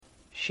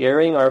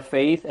Sharing our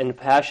faith and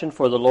passion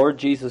for the Lord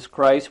Jesus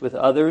Christ with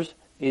others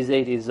is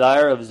a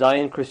desire of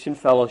Zion Christian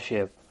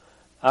Fellowship.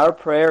 Our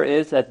prayer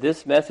is that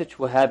this message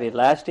will have a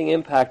lasting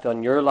impact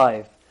on your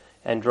life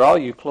and draw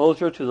you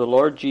closer to the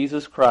Lord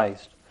Jesus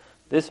Christ.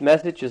 This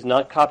message is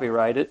not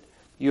copyrighted.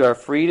 You are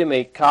free to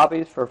make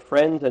copies for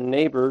friends and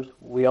neighbors.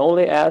 We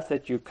only ask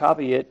that you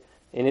copy it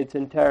in its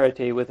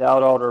entirety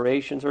without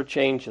alterations or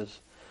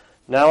changes.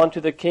 Now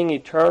unto the King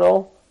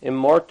eternal,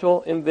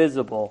 immortal,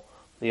 invisible,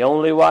 the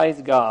only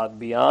wise God,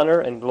 be honor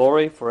and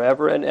glory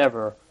forever and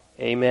ever.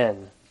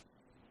 Amen.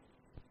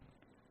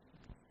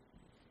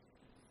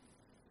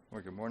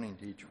 Well, good morning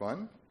to each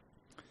one.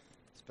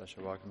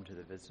 Special welcome to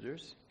the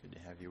visitors. Good to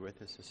have you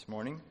with us this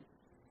morning.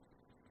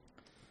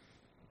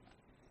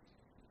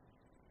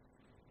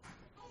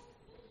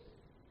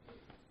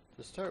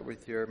 To start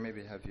with here,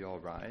 maybe have you all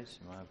rise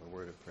and we'll have a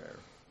word of prayer.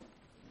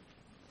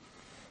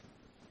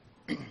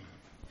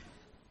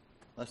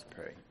 Let's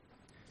pray.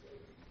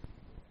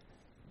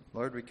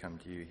 Lord, we come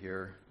to you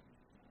here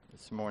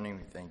this morning.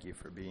 We thank you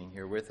for being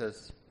here with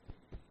us.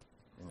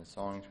 In the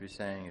songs we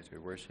sang as we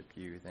worship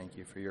you, thank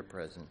you for your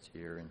presence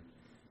here. And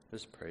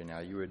just pray now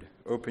you would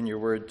open your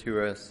word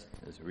to us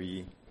as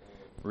we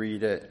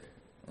read it,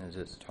 as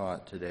it's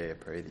taught today. I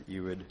pray that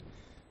you would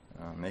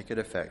make it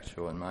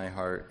effectual in my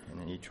heart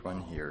and in each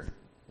one here.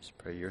 Just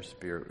pray your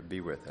Spirit would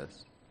be with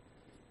us.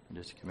 And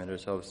just commit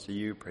ourselves to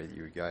you. Pray that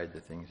you would guide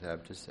the things I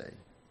have to say.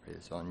 Pray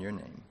this all in your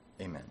name.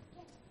 Amen.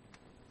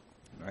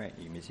 All right,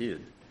 you can be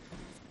seated.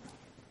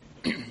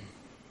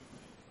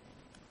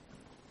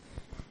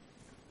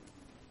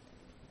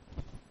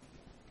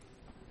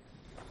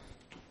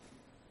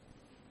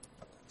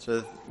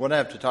 So what I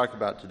have to talk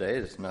about today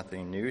is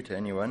nothing new to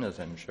anyone, as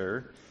I'm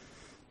sure,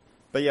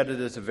 but yet it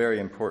is a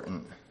very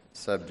important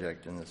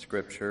subject in the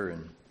Scripture,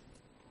 and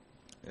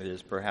it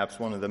is perhaps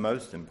one of the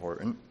most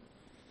important,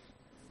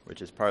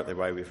 which is partly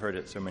why we've heard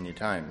it so many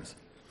times.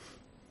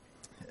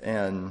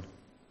 And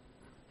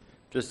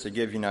just to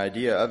give you an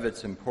idea of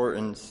its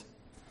importance,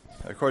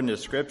 according to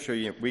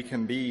Scripture, we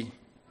can be,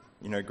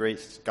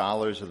 great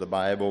scholars of the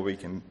Bible. We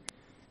can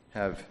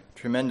have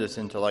tremendous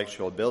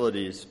intellectual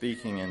abilities,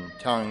 speaking in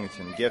tongues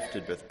and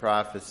gifted with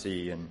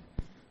prophecy and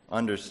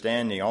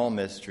understanding all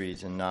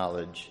mysteries and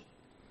knowledge,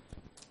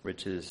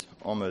 which is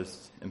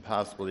almost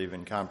impossible to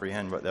even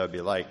comprehend what that would be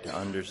like to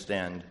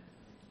understand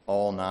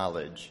all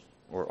knowledge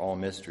or all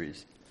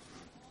mysteries.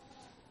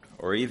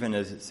 Or even,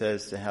 as it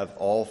says, to have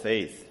all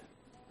faith,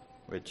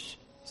 which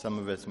some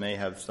of us may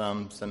have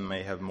some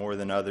may have more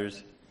than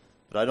others,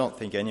 but I don't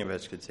think any of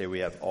us could say we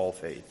have all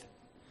faith.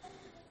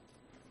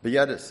 But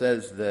yet it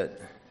says that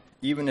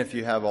even if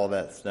you have all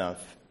that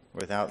stuff,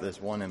 without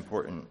this one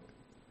important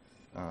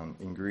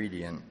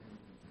ingredient,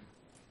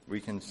 we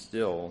can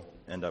still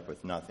end up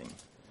with nothing.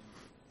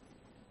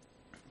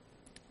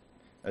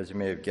 As you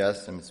may have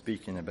guessed, I'm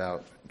speaking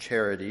about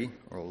charity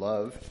or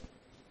love,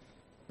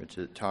 which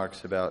it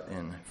talks about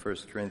in 1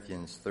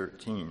 Corinthians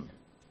 13.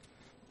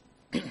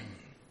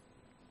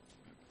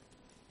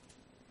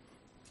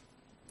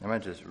 I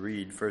might just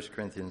read 1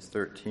 Corinthians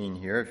 13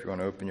 here, if you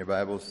want to open your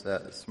Bibles to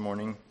that this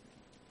morning.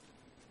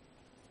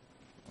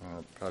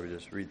 I'll probably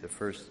just read the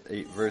first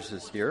 8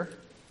 verses here.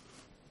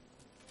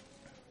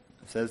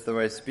 It says, "Though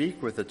I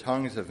speak with the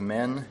tongues of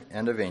men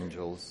and of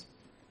angels,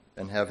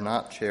 and have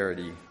not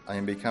charity, I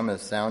am become a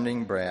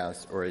sounding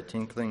brass or a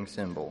tinkling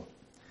cymbal.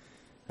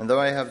 And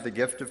though I have the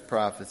gift of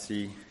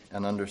prophecy,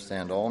 and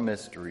understand all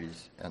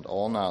mysteries and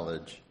all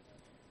knowledge,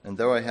 and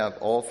though I have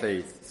all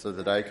faith so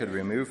that I could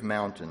remove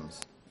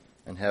mountains,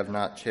 and have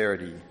not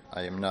charity,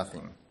 I am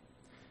nothing.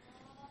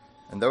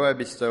 And though I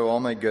bestow all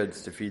my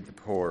goods to feed the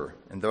poor,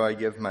 and though I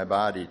give my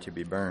body to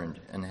be burned,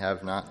 and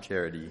have not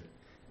charity,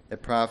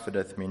 it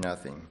profiteth me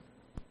nothing.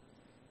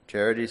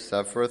 Charity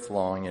suffereth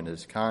long, and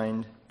is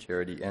kind.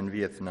 Charity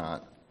envieth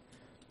not.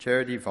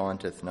 Charity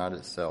vaunteth not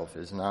itself,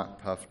 is not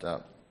puffed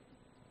up,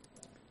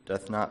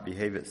 doth not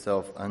behave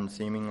itself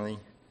unseemingly,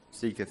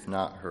 seeketh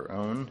not her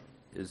own,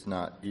 is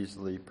not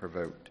easily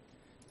provoked,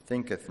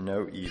 thinketh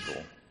no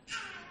evil,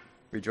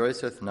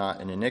 rejoiceth not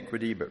in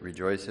iniquity, but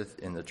rejoiceth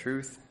in the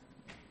truth,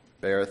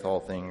 beareth all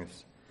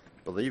things,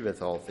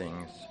 believeth all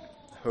things,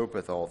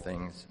 hopeth all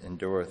things,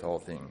 endureth all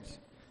things.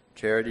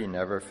 Charity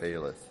never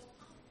faileth.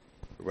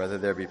 For whether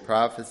there be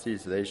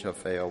prophecies, they shall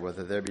fail.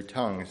 Whether there be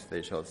tongues,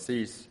 they shall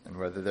cease. And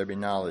whether there be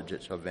knowledge,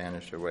 it shall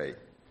vanish away."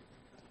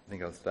 I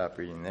think I'll stop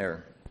reading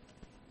there.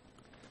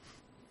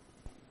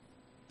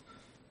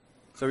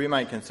 So we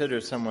might consider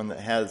someone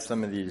that has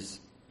some of these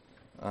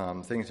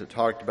things that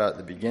talked about at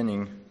the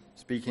beginning,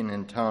 speaking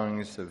in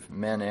tongues of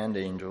men and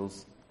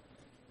angels,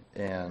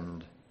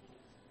 and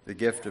the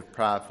gift of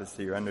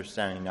prophecy or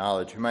understanding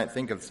knowledge. We might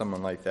think of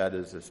someone like that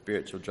as a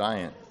spiritual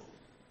giant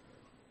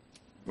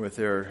with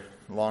their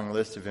long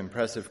list of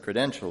impressive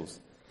credentials.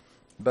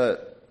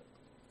 But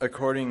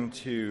according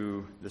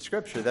to the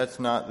Scripture, that's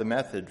not the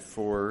method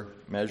for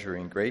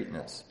measuring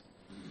greatness.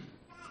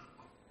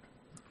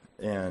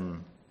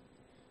 And,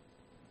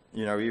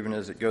 even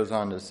as it goes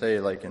on to say,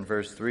 like in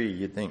verse 3,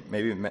 you'd think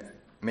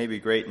maybe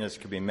greatness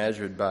could be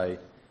measured by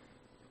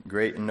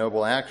great and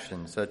noble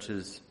actions, such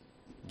as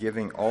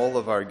giving all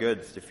of our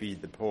goods to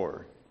feed the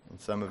poor. And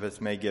some of us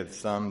may give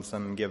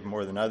some give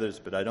more than others,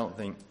 but I don't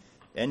think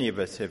any of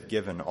us have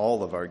given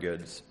all of our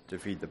goods to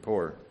feed the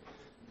poor,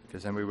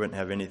 because then we wouldn't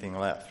have anything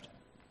left.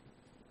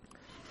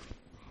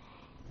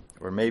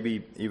 Or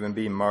maybe even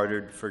be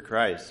martyred for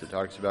Christ. It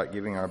talks about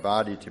giving our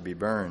body to be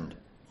burned.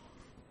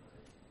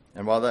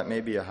 And while that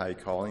may be a high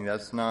calling,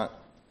 that's not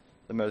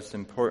the most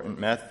important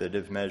method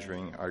of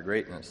measuring our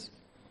greatness.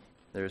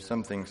 There's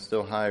something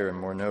still higher and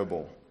more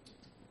noble.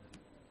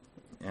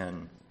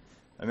 And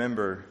I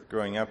remember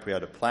growing up, we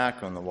had a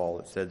plaque on the wall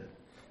that said,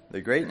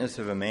 "The greatness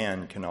of a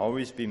man can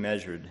always be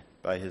measured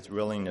by his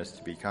willingness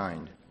to be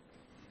kind."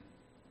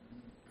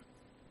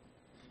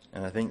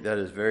 And I think that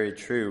is very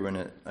true,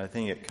 and I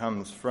think it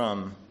comes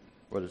from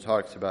what it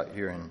talks about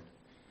here in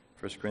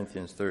 1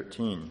 Corinthians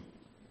 13.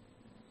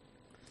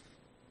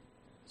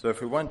 So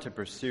if we want to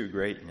pursue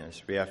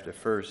greatness, we have to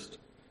first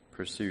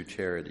pursue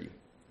charity.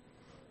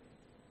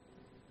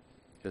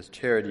 Because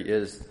charity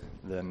is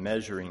the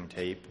measuring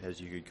tape,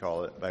 as you could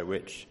call it, by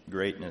which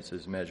greatness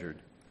is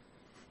measured.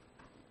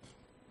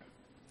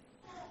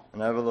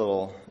 And I have a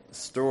little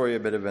story, a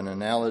bit of an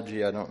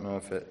analogy. I don't know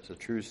if it's a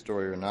true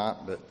story or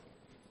not, but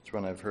it's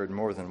one I've heard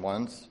more than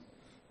once,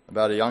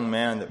 about a young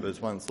man that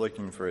was once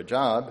looking for a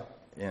job,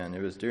 and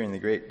it was during the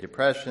Great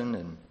Depression,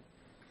 and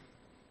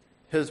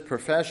his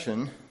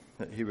profession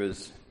that he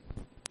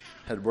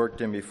had worked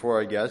in before,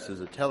 I guess,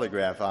 as a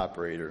telegraph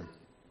operator.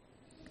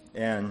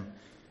 And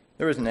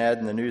there was an ad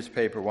in the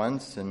newspaper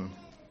once, and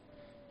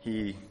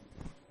they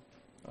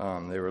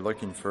were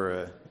looking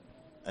for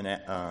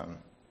a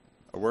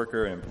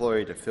worker, an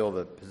employee, to fill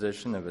the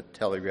position of a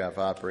telegraph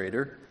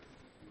operator.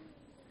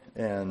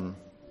 And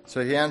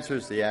so he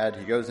answers the ad.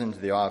 He goes into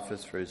the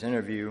office for his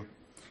interview.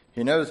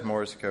 He knows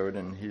Morse code,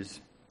 and he's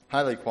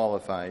highly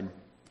qualified.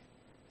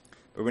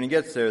 But when he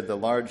gets there, the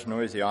large,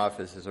 noisy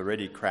office is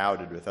already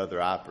crowded with other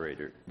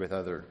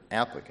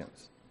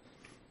applicants.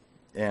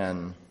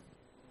 And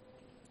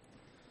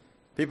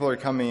people are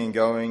coming and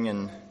going,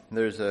 and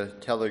there's a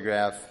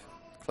telegraph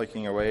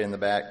clicking away in the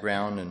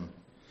background, and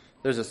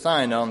there's a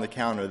sign on the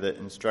counter that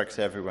instructs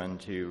everyone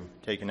to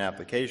take an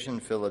application,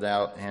 fill it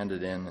out, hand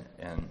it in,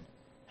 and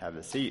have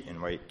a seat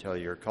and wait till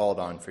you're called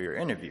on for your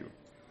interview.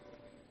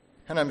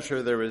 And I'm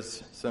sure there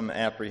was some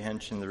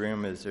apprehension in the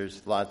room, as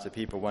there's lots of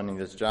people wanting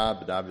this job,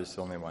 but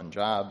obviously only one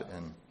job,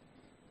 and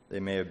they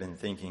may have been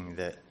thinking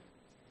that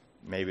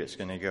maybe it's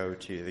going to go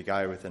to the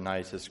guy with the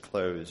nicest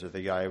clothes, or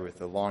the guy with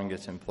the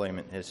longest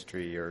employment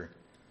history, or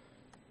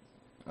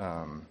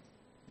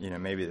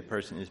maybe the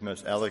person who's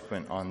most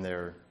eloquent on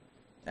their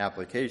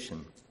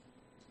application.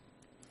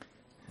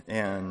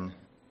 And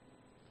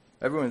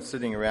everyone's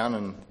sitting around,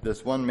 and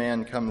this one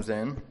man comes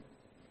in,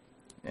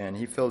 and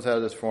he fills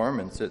out his form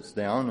and sits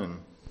down, and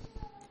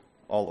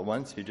all at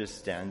once he just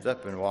stands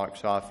up and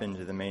walks off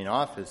into the main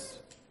office,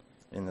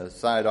 in the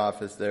side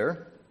office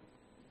there.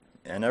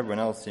 And everyone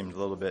else seemed a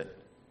little bit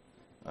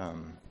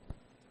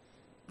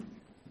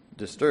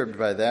disturbed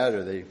by that,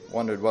 or they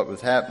wondered what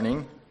was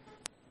happening.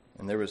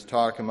 And there was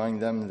talk among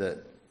them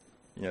that,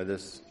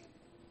 this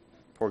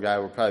poor guy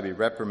will probably be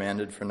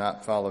reprimanded for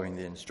not following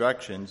the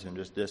instructions and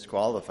just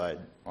disqualified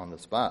on the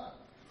spot.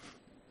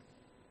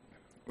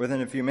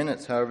 Within a few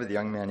minutes, however, the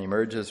young man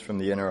emerges from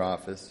the inner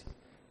office,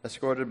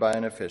 escorted by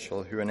an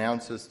official who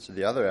announces to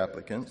the other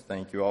applicants,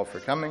 "Thank you all for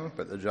coming,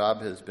 but the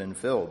job has been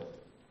filled."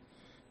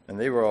 And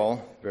they were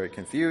all very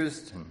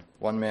confused, and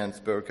one man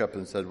spoke up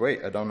and said,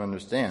 "Wait, I don't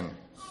understand.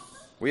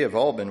 We have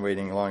all been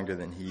waiting longer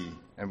than he,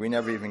 and we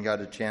never even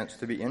got a chance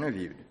to be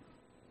interviewed."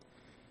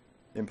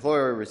 The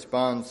employer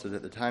responds that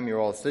at the time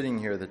you're all sitting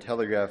here, the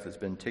telegraph has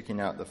been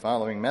ticking out the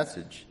following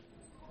message: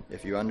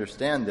 "If you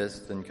understand this,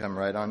 then come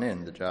right on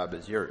in. The job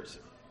is yours."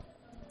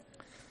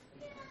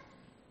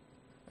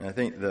 And I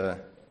think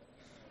the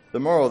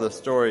moral of the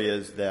story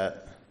is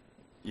that,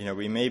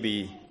 we may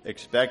be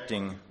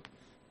expecting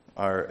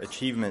our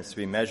achievements to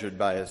be measured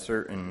by a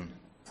certain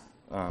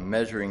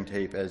measuring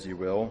tape, as you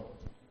will.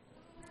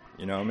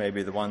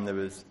 Maybe the one that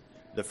was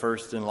the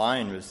first in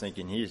line was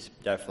thinking he's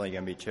definitely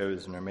going to be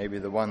chosen, or maybe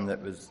the one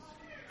that was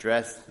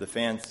dressed the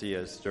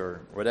fanciest,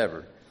 or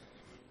whatever.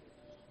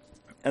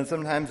 And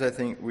sometimes I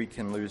think we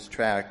can lose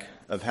track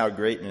of how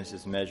greatness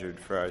is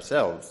measured for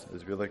ourselves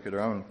as we look at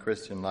our own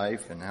Christian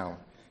life and how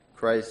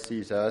Christ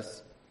sees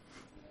us.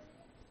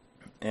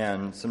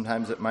 And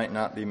sometimes it might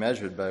not be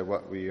measured by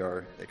what we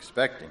are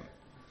expecting.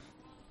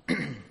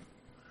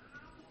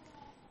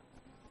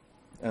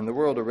 And the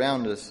world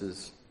around us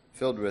is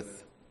filled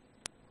with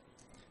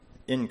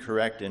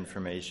incorrect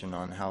information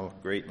on how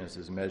greatness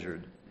is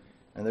measured.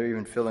 And they're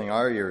even filling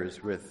our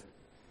ears with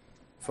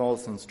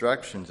false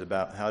instructions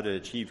about how to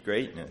achieve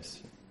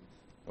greatness.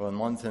 Well, in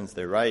one sense,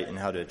 they're right in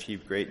how to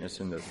achieve greatness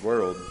in this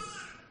world,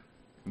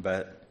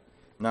 but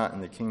not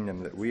in the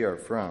kingdom that we are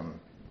from.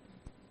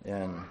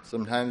 And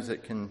sometimes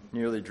it can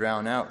nearly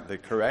drown out the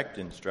correct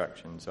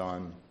instructions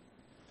on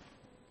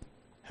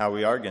how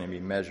we are going to be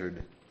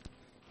measured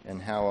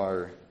and how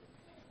our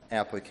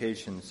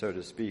application, so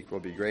to speak, will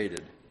be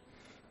graded.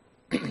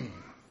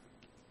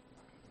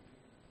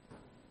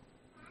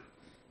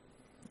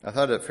 I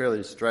thought it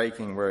fairly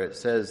striking where it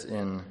says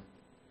in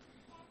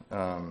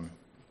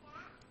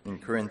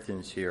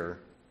Corinthians here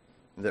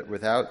that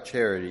without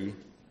charity,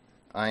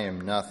 I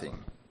am nothing.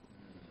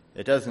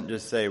 It doesn't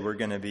just say we're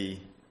going to be,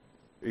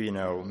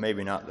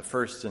 maybe not the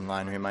first in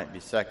line, we might be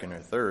second or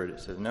third. It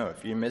says, no,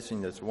 if you're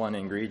missing this one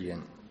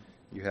ingredient,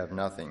 you have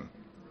nothing.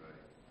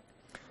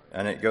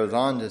 And it goes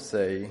on to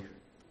say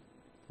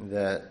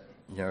that,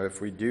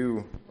 if we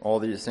do all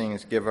these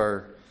things, give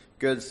our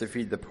goods to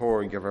feed the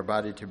poor, give our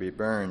body to be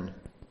burned,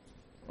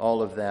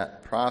 all of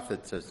that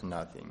profits us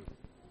nothing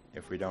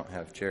if we don't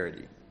have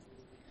charity.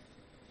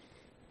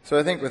 So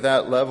I think with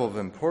that level of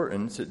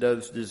importance, it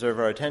does deserve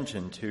our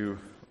attention to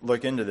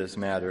look into this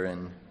matter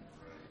and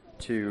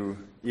to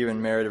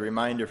even merit a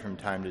reminder from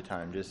time to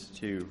time, just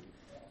to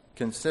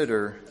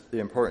consider the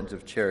importance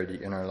of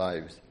charity in our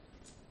lives.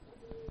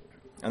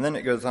 And then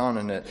it goes on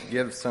and it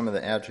gives some of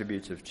the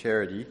attributes of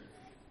charity,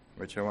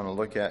 which I want to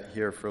look at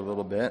here for a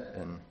little bit,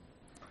 and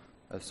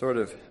I've sort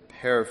of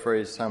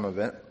paraphrased some of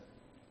it.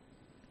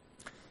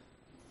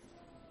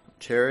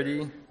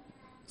 Charity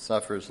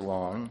suffers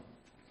long.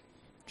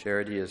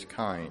 Charity is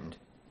kind.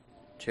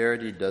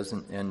 Charity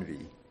doesn't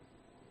envy.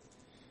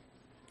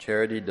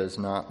 Charity does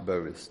not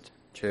boast.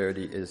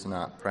 Charity is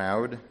not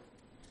proud.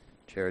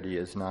 Charity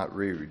is not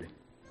rude.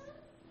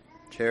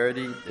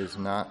 Charity is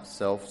not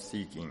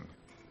self-seeking.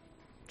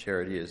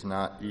 Charity is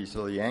not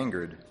easily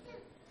angered.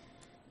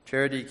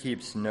 Charity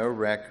keeps no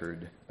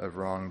record of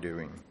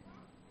wrongdoing.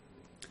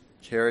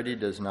 Charity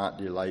does not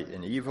delight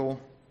in evil.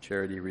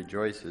 Charity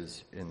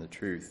rejoices in the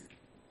truth.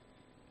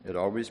 It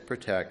always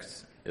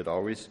protects. It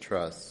always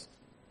trusts.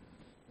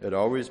 It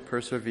always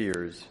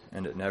perseveres,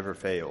 and it never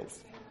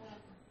fails.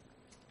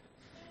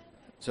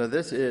 So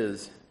this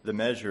is the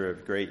measure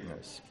of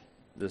greatness,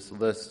 this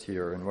list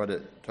here, and what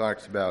it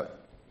talks about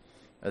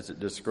as it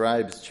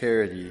describes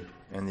charity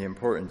and the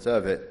importance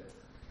of it.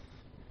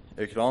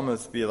 It could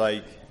almost be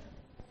like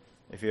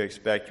if you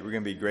expect we're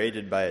going to be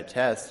graded by a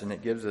test, and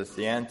it gives us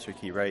the answer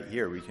key right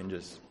here. We can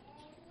just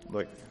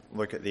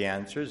look at the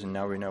answers, and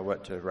now we know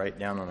what to write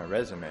down on a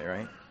resume,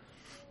 right?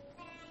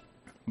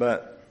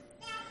 But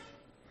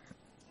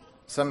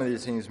some of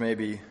these things may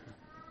be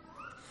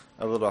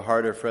a little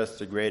harder for us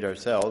to grade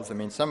ourselves. I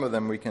mean, some of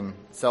them we can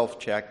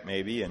self-check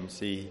maybe and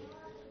see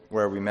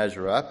where we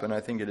measure up, and I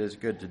think it is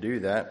good to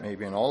do that,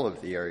 maybe in all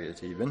of the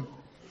areas even.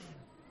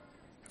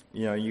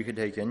 You could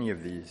take any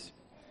of these.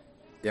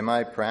 Am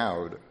I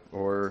proud,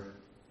 or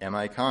am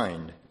I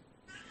kind?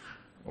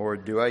 Or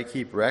do I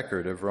keep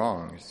record of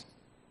wrongs?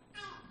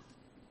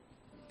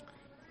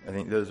 I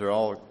think those are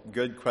all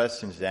good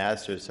questions to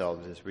ask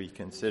ourselves as we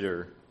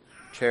consider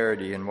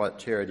charity and what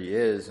charity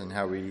is and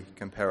how we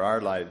compare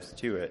our lives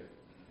to it.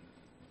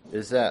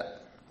 Is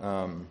that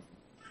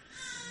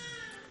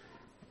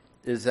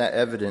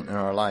evident in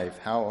our life?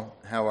 How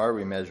are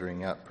we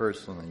measuring up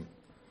personally?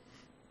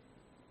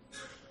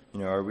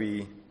 Are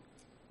we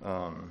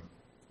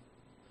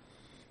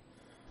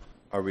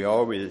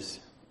always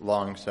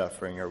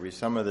long-suffering? Are we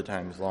some of the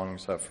times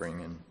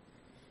long-suffering? And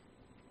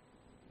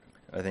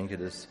I think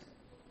it is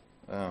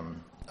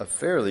a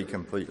fairly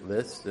complete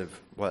list of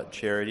what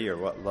charity or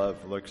what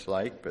love looks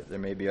like, but there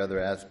may be other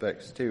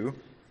aspects too.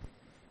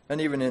 And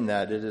even in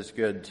that, it is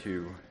good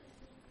to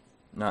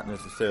not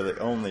necessarily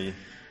only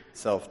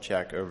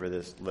self-check over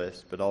this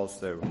list, but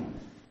also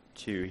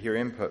to hear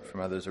input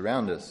from others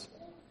around us,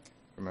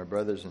 from our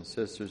brothers and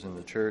sisters in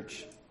the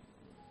church.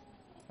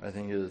 I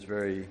think it is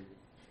very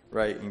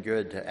right and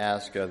good to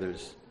ask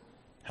others,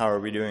 how are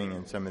we doing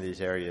in some of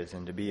these areas,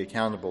 and to be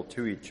accountable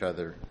to each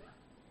other.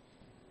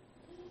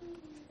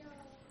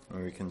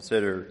 When we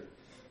consider,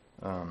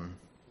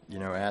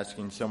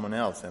 asking someone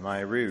else, am I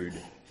rude?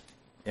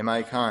 Am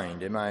I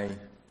kind? Am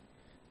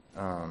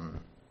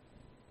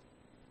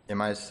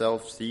I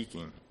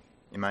self-seeking?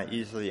 Am I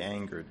easily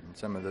angered? And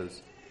some of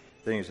those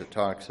things it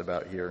talks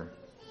about here.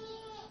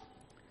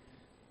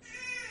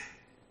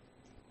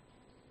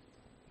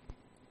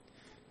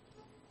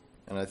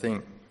 And I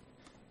think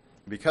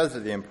because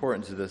of the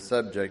importance of this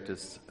subject,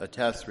 it's a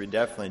test we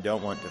definitely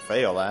don't want to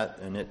fail at,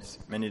 and it's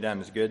many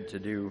times good to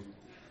do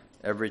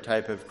every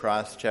type of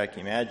cross-check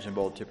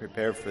imaginable to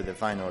prepare for the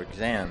final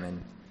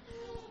exam.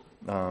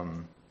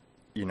 And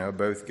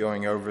both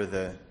going over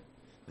the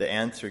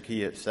answer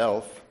key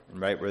itself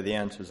and right where the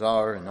answers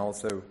are, and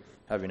also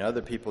having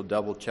other people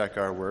double-check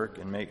our work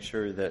and make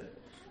sure that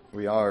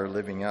we are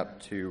living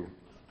up to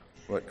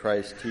what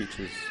Christ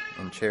teaches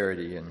in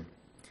charity, and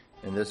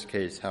in this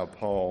case, how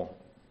Paul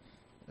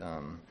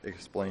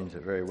explains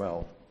it very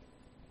well.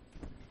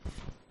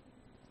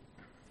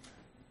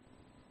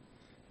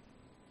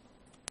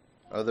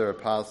 Other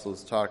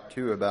apostles talk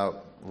too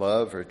about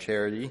love or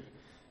charity,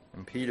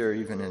 and Peter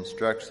even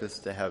instructs us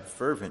to have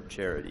fervent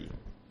charity,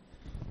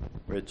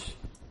 which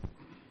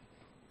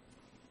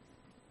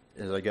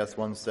is, I guess,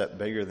 one step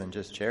bigger than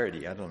just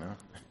charity. I don't know.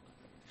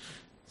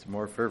 It's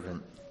more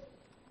fervent.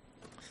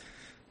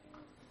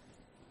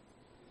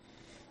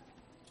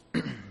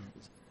 It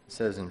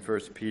says in 1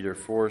 Peter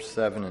 4,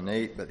 7, and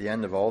 8, "But the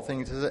end of all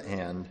things is at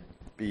hand.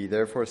 Be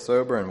therefore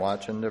sober and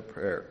watch unto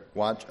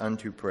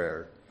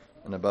prayer.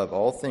 And above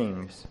all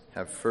things,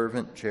 have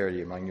fervent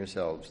charity among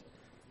yourselves,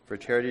 for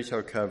charity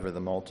shall cover the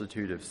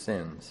multitude of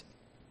sins.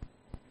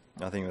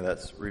 I think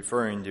that's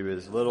referring to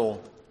is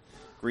little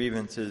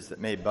grievances that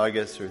may bug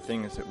us or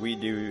things that we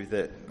do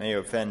that may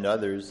offend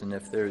others. And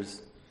if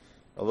there's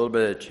a little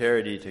bit of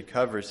charity to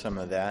cover some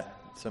of that,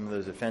 some of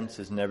those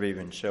offenses never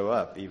even show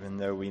up, even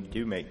though we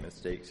do make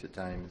mistakes at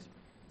times.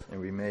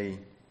 And we may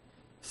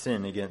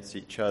sin against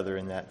each other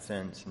in that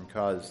sense and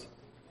cause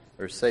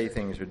or say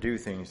things or do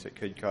things that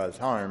could cause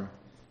harm,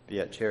 but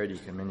yet charity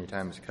can many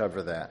times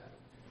cover that.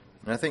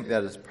 And I think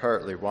that is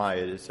partly why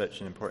it is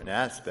such an important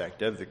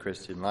aspect of the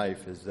Christian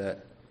life, is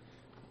that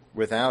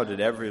without it,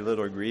 every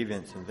little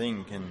grievance and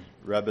thing can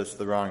rub us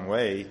the wrong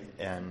way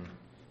and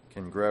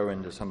can grow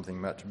into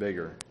something much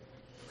bigger.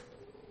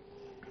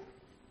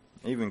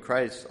 Even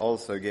Christ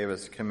also gave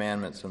us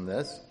commandments on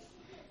this.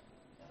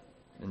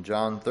 In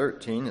John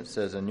 13, it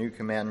says, "A new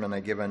commandment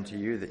I give unto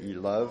you, that ye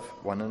love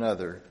one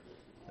another,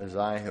 as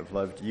I have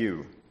loved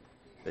you,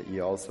 that ye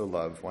also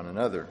love one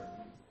another.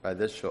 By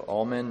this shall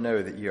all men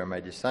know that ye are my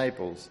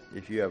disciples,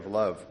 if you have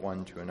love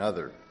one to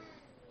another."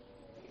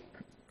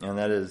 And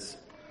that is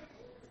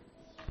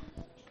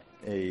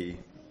a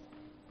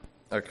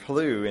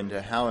clue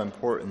into how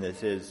important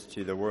this is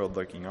to the world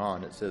looking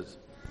on. It says,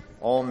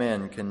 all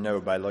men can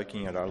know by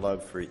looking at our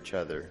love for each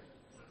other,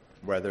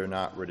 whether or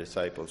not we're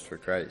disciples for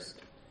Christ.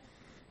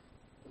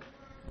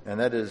 And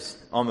that is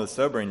almost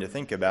sobering to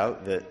think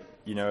about, that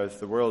if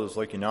the world is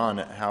looking on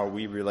at how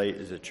we relate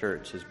as a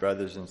church, as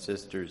brothers and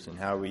sisters, and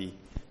how we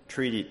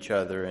treat each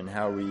other, and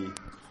how we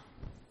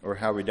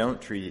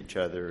don't treat each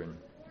other,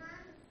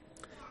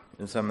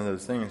 and some of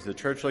those things, the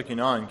church looking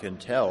on can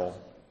tell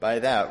by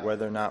that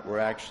whether or not we're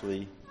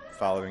actually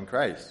following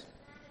Christ,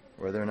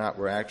 whether or not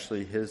we're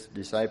actually his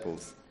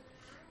disciples.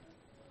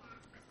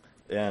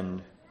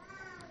 And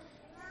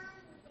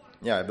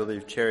I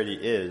believe charity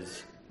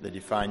is the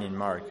defining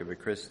mark of a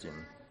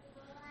Christian.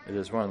 It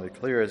is one of the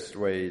clearest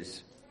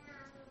ways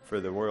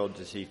for the world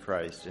to see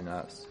Christ in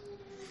us.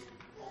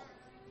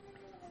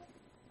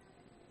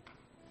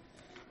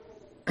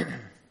 The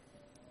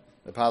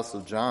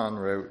Apostle John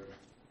wrote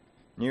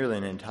nearly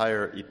an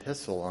entire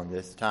epistle on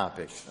this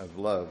topic of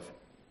love,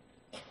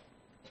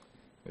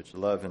 which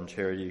love and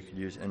charity you could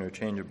use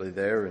interchangeably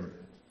there. And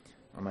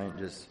I might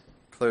just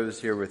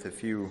close here with a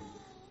few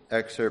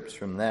excerpts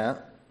from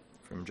that,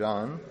 from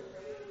John.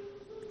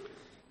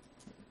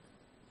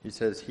 He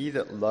says, "He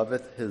that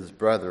loveth his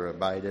brother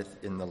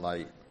abideth in the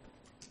light."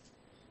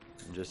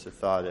 And just a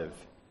thought of,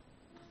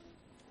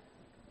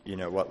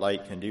 what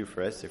light can do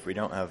for us. If we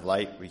don't have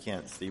light, we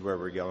can't see where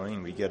we're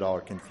going. We get all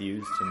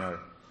confused and our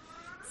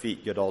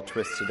feet get all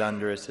twisted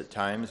under us at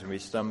times, and we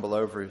stumble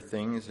over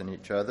things and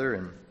each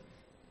other.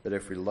 But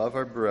if we love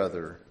our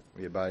brother,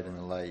 we abide in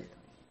the light.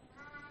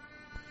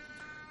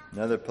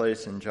 Another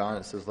place in John,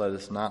 it says, "Let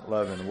us not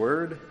love in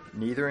word,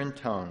 neither in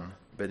tongue,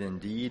 but in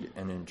deed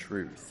and in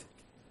truth."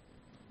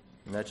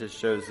 And that just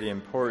shows the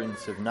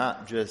importance of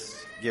not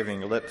just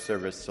giving lip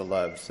service to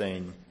love,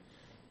 saying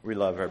we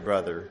love our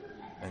brother,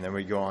 and then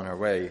we go on our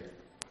way,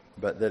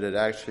 but that it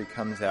actually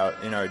comes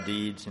out in our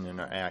deeds and in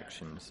our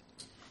actions.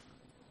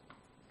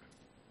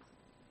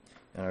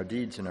 And our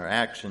deeds and our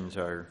actions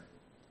are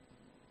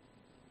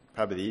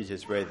probably the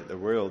easiest way that the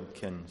world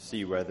can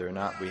see whether or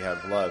not we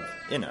have love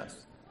in us.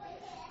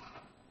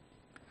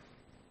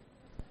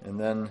 And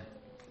then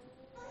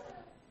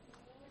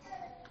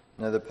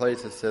another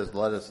place it says,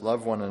 "Let us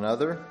love one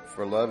another,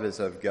 for love is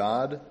of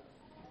God,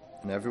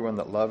 and everyone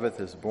that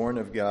loveth is born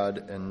of God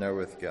and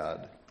knoweth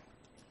God."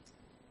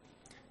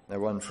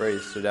 That one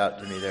phrase stood out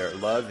to me there.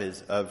 Love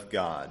is of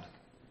God.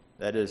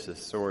 That is the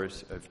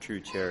source of true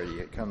charity.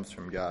 It comes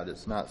from God.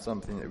 It's not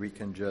something that we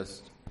can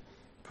just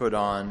put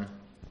on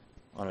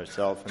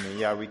ourselves.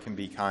 We can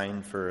be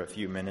kind for a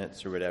few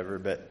minutes or whatever,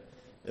 but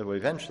it will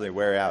eventually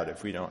wear out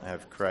if we don't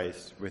have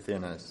Christ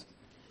within us.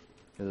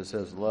 Because it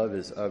says love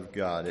is of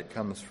God. It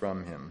comes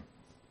from him.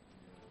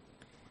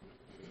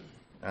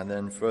 And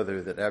then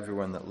further, that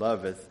everyone that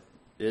loveth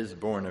is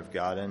born of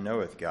God and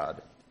knoweth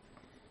God.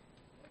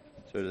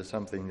 So it is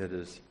something that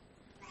is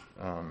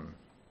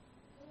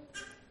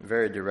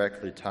very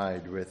directly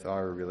tied with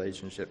our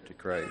relationship to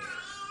Christ.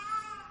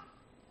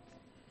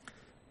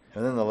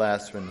 And then the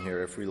last one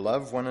here, "If we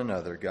love one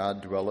another,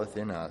 God dwelleth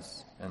in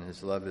us, and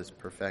his love is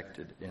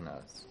perfected in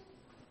us."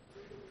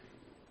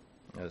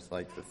 It's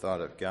like the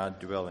thought of God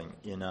dwelling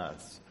in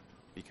us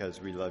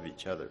because we love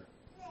each other.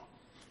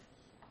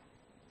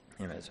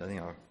 Anyway, so I think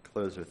I'll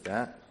close with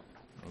that.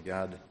 May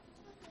God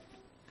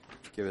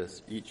give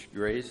us each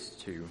grace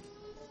to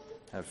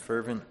have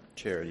fervent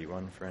charity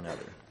one for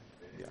another.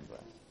 God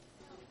bless.